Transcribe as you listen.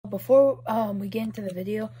before we get into the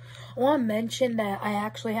video, I want to mention that I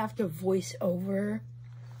actually have to voice over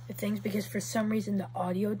the things because for some reason the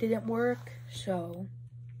audio didn't work. So,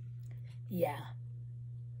 yeah.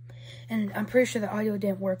 And I'm pretty sure the audio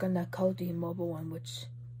didn't work on the Call of Duty mobile one, which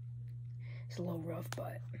is a little rough,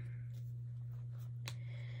 but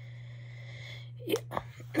yeah.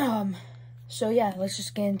 So yeah, let's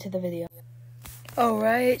just get into the video.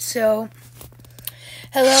 Alright, so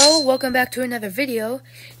hello, welcome back to another video.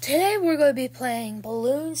 Today we're going to be playing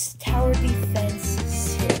Balloons Tower Defense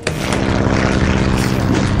 6.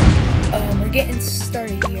 We're getting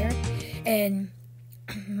started here, and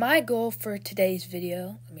my goal for today's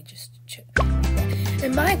video, let me just check.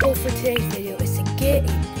 And my goal for today's video is to get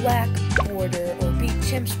a black border or beat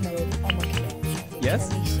chimps mode on my channel. Yes.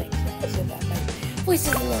 So that my voice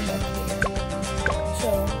is a little more clear. So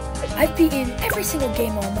I've beaten every single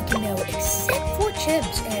game on Monkey Nail except for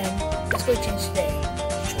chimps, and let's go change today.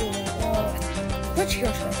 Which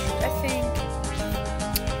hero should I choose? I think.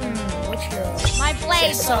 Which hero? My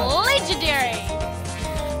blade's legendary.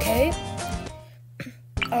 Okay.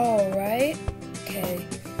 Alright. Okay.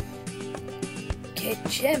 Okay,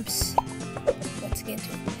 chimps. Let's get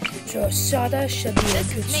into it. So Sada should be a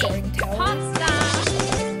good starting tower.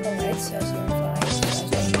 Alright, so that's going fine.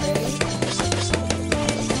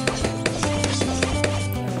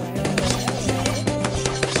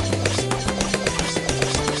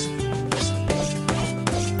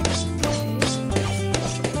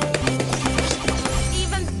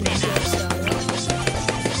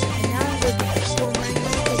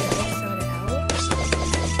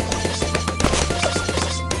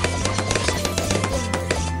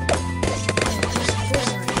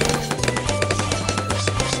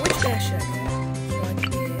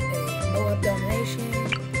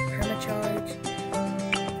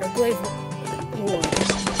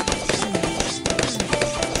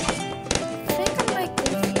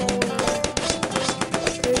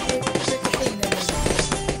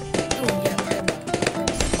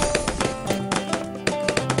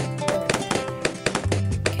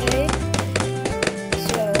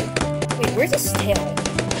 Where's his tail?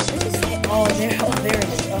 Where's his tail? Oh, there it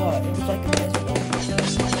is. Oh, it was like a miserable. Look at the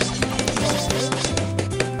shot.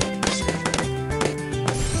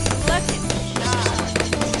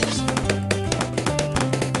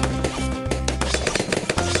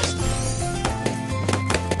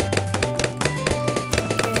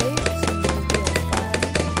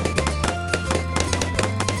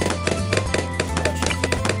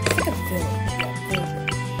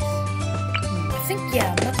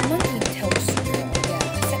 Yeah, monkey tail squirrel. Yeah,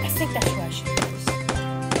 I think that's what I should use.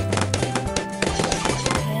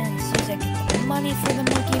 And as soon as I get the money for the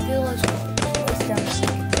monkey village, it's down the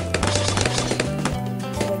monkey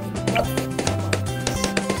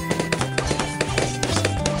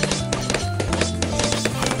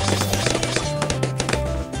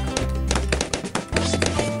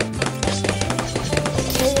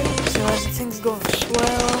Okay, so everything's going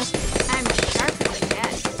swell.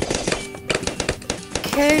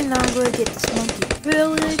 Okay, now I'm going to get this monkey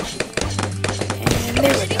village. And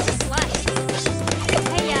there we go.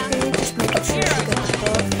 Okay, just making sure she got the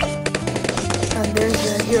buff. And there's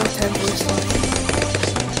the hero tag voice line.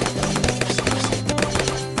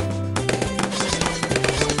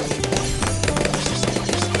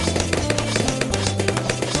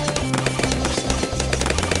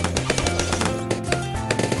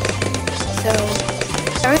 So,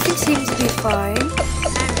 everything seems to be fine.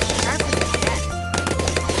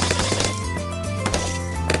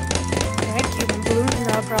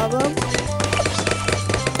 Problem. I'm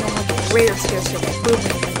like a radar scare, so like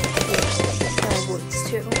booming like woods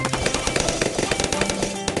too.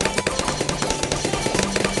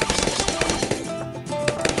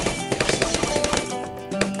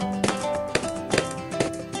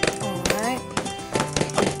 Alright.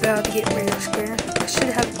 I'm about to get radar scare. I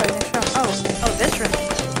should have it by next round. Oh, this round.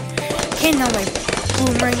 Okay, now my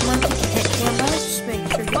boomerang monkey can hit camera. Just make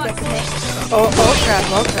sure he got the hit. Oh crap.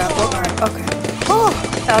 Okay. Oh,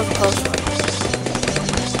 that was a close one.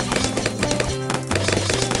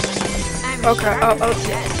 Okay,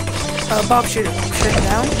 Bob shoot him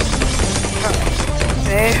down. Alright.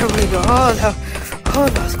 There we go. Oh,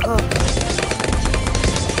 that was close.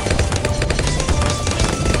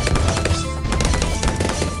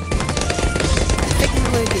 I think I'm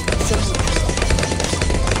going to get some.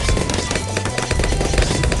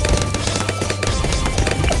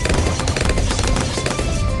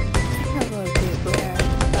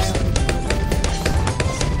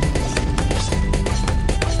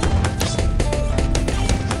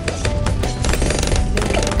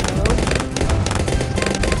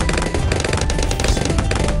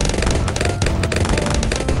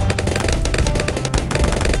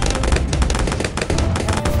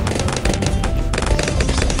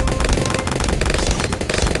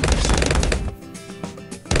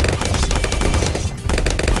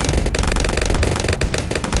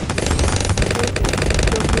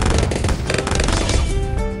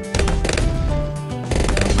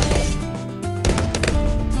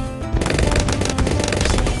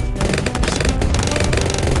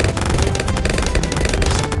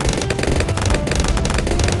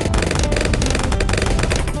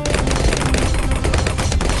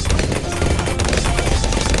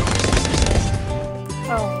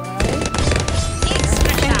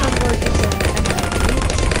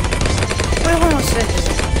 said it.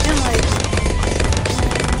 And like,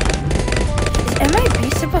 is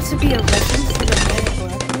MIB supposed to be a reference to the Men in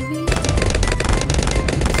Black movie? I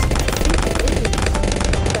think it is.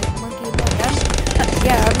 Like Monkey Black.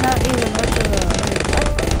 Yeah, I'm not even much of a Men in Black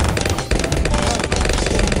fan.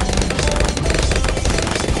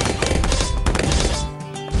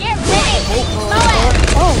 Get ready!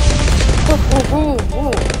 Whoa,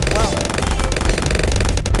 wow.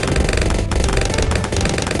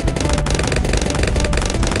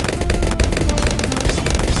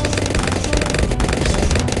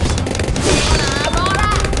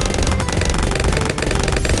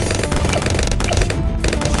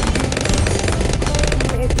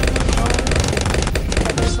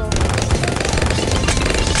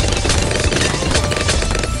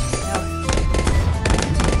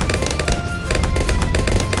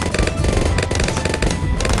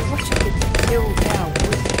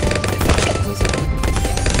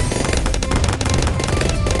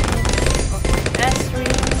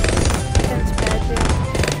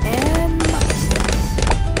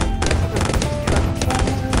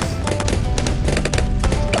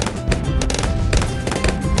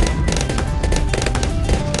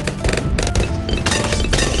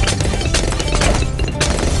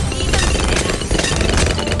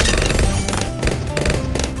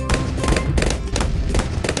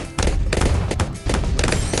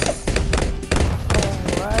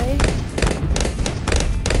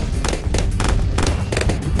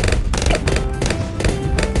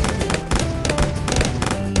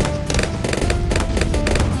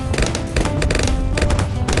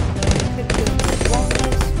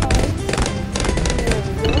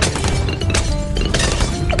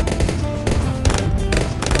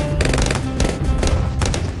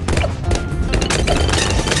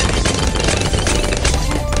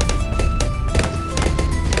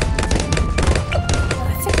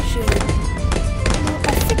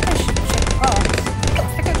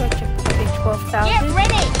 Get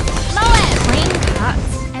ready! Mow it! Clean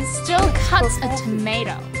cuts. And still cuts a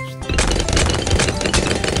tomato.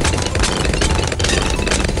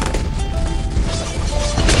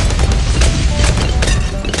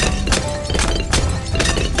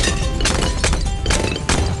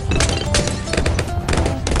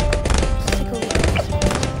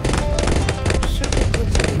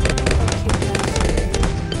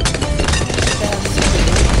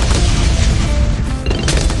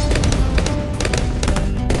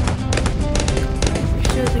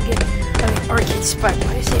 Arcade spot.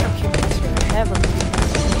 Why is it arcade master? I have a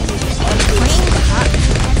Clean cut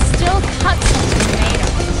and still cuts a tomato.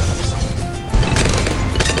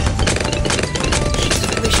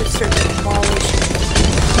 We should start demolishing.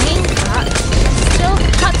 Clean cut and still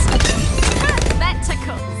cuts a tomato. That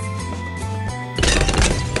tickles.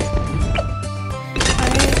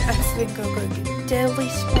 I think I'm gonna get deadly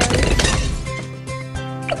spikes.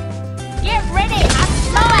 Get ready!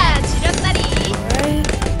 Mow it!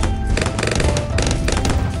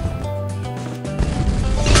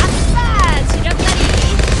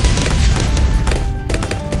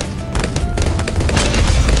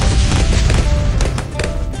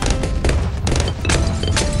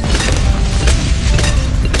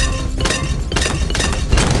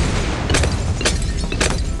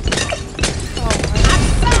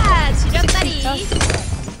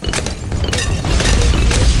 Alright.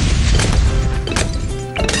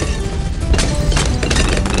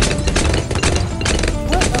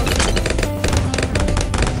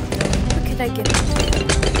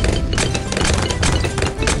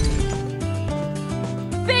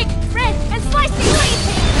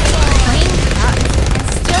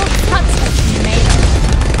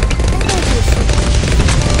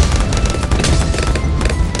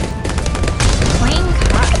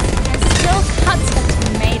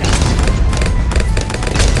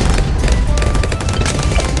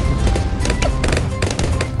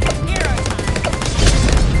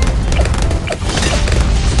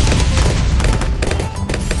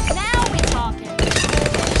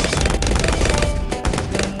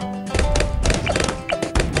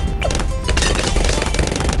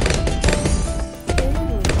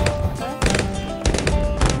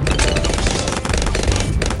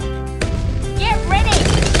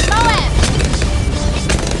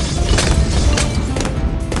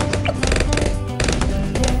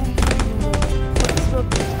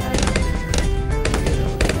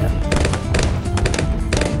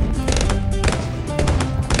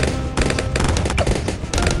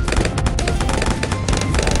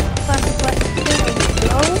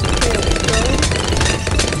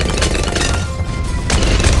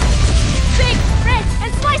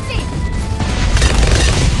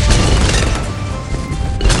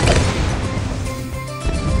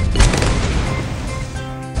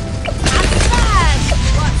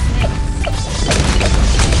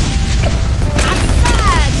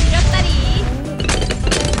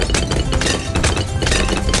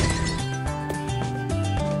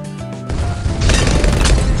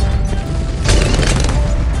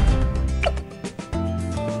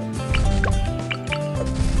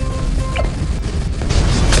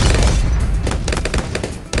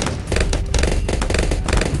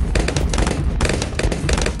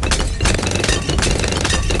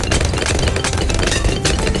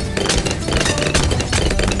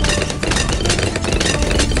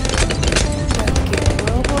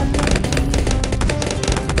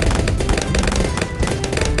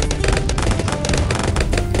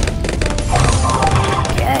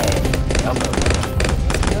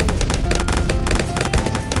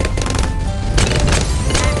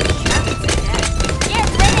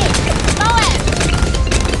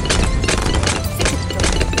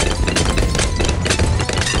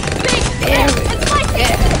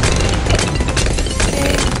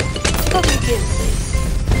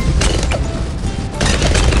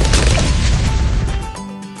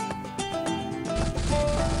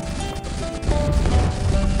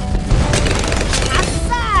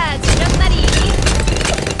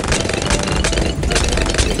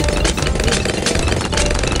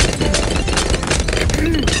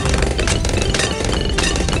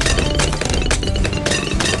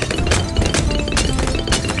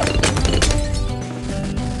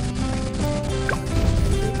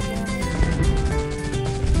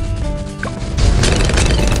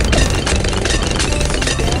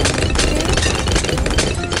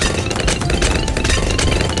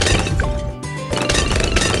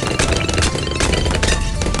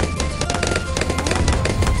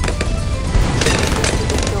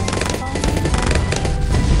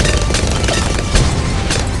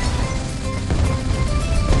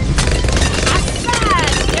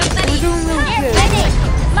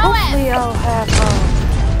 I'll have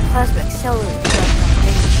plasma accelerator.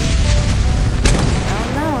 I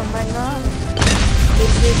don't know, I might not.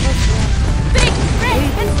 Big, red,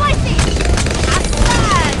 and spicy!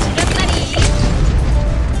 Outside!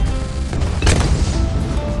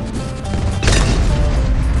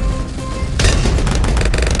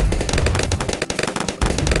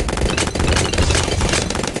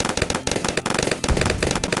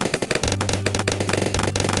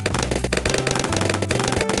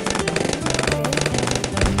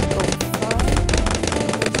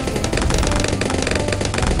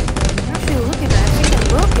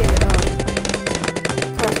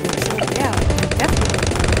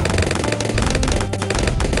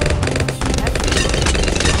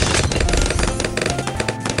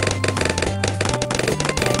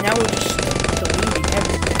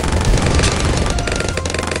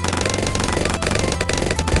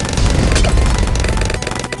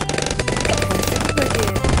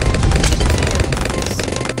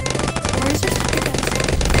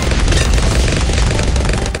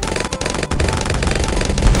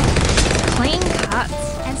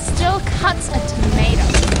 Cuts a tomato.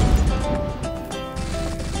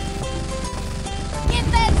 Get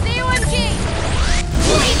that Z1G!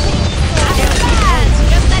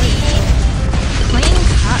 Clean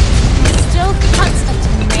cut and still cuts a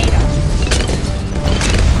tomato.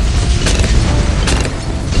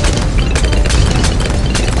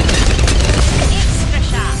 Extra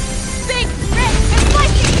sharp. Big, red, and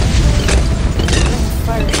spicy!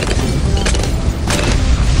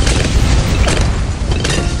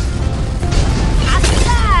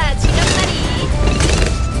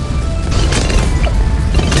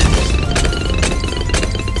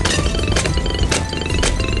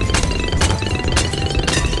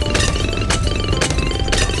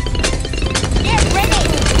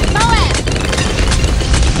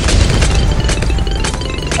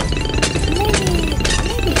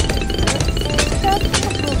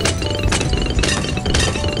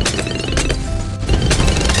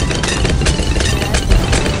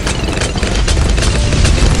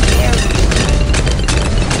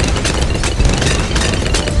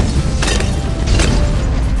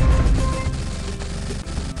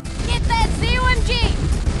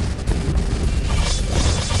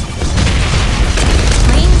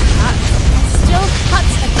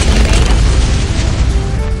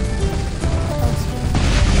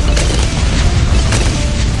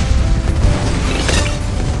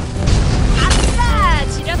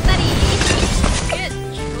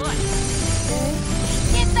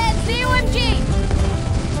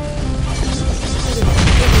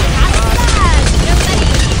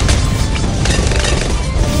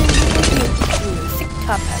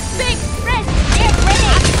 Big, red, get ready!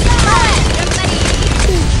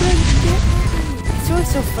 It's always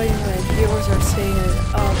so funny when heroes are saying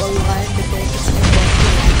a line that they can say good.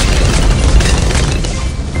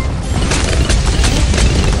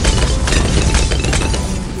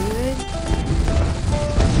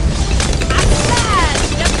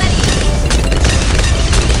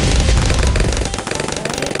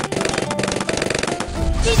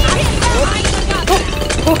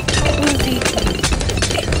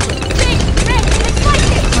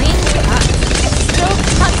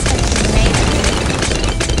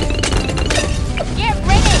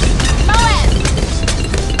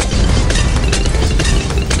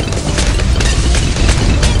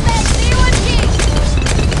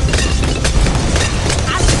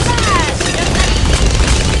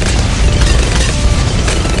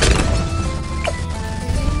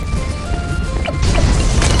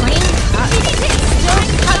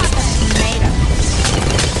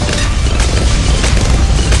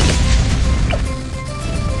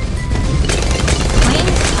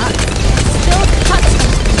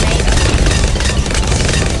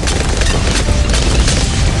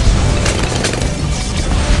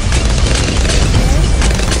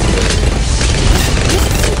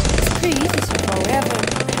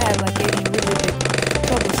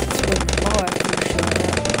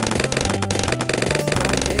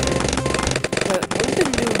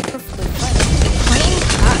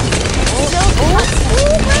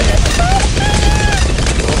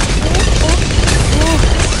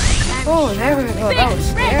 Oh, there we go. That was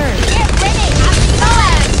scary. Get ready!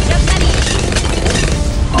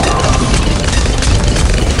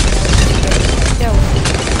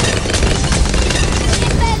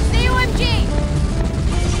 Get that Z1G!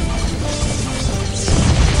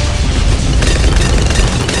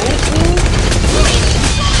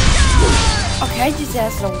 Okay, I just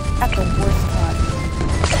asked at the worst time.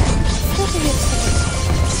 Look at this.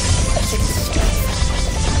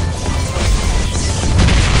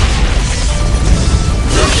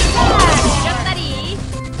 Ah!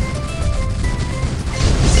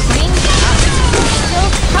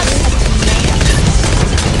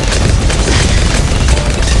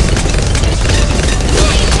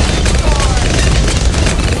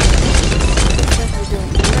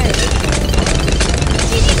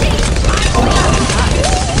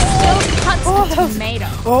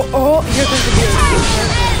 you're going to be able to do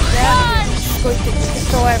that. It's going to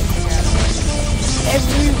throw everything at it.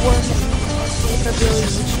 Everyone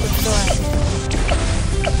capability which would throw everything.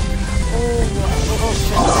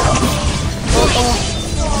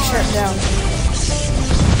 Shut down.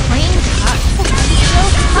 Clean cut.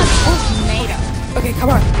 Still cut tomato. Okay,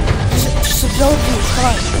 come on. Just absorb these. Come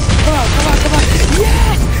on.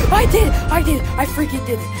 Yes! I did it. I freaking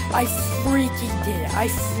did it. I freaking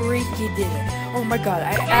did it. Oh my god.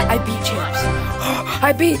 I beat Chimps.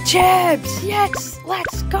 I beat Chimps. Yes.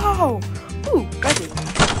 Let's go. Ooh, ready.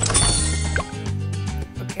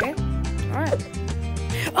 Okay. Alright.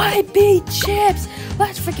 I beat Chimps.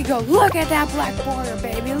 Let's freaking go. Look at that black border,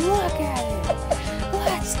 baby. Look at it.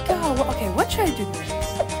 Let's go. Okay, what should I do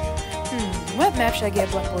next? What map should I get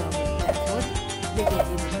black border on? What? Make it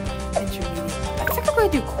even intermediate. I think I'm gonna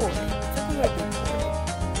do core.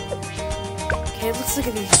 Okay, let's look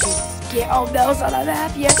at these two. Get all those on the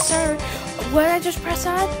map. Yes, sir. What did I just press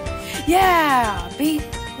on? Yeah. Beat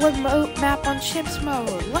what map on Chimps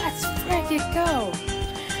mode. Let's freaking go.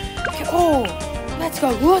 Okay, oh. Let's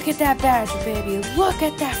go. Look at that badge, baby. Look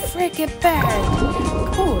at that freaking badge.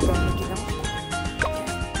 Oh, we're going to get them.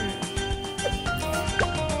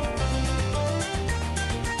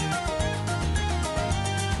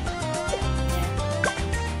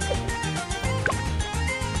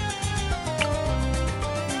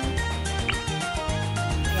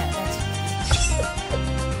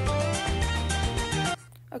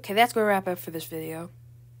 Okay, that's going to wrap up for this video.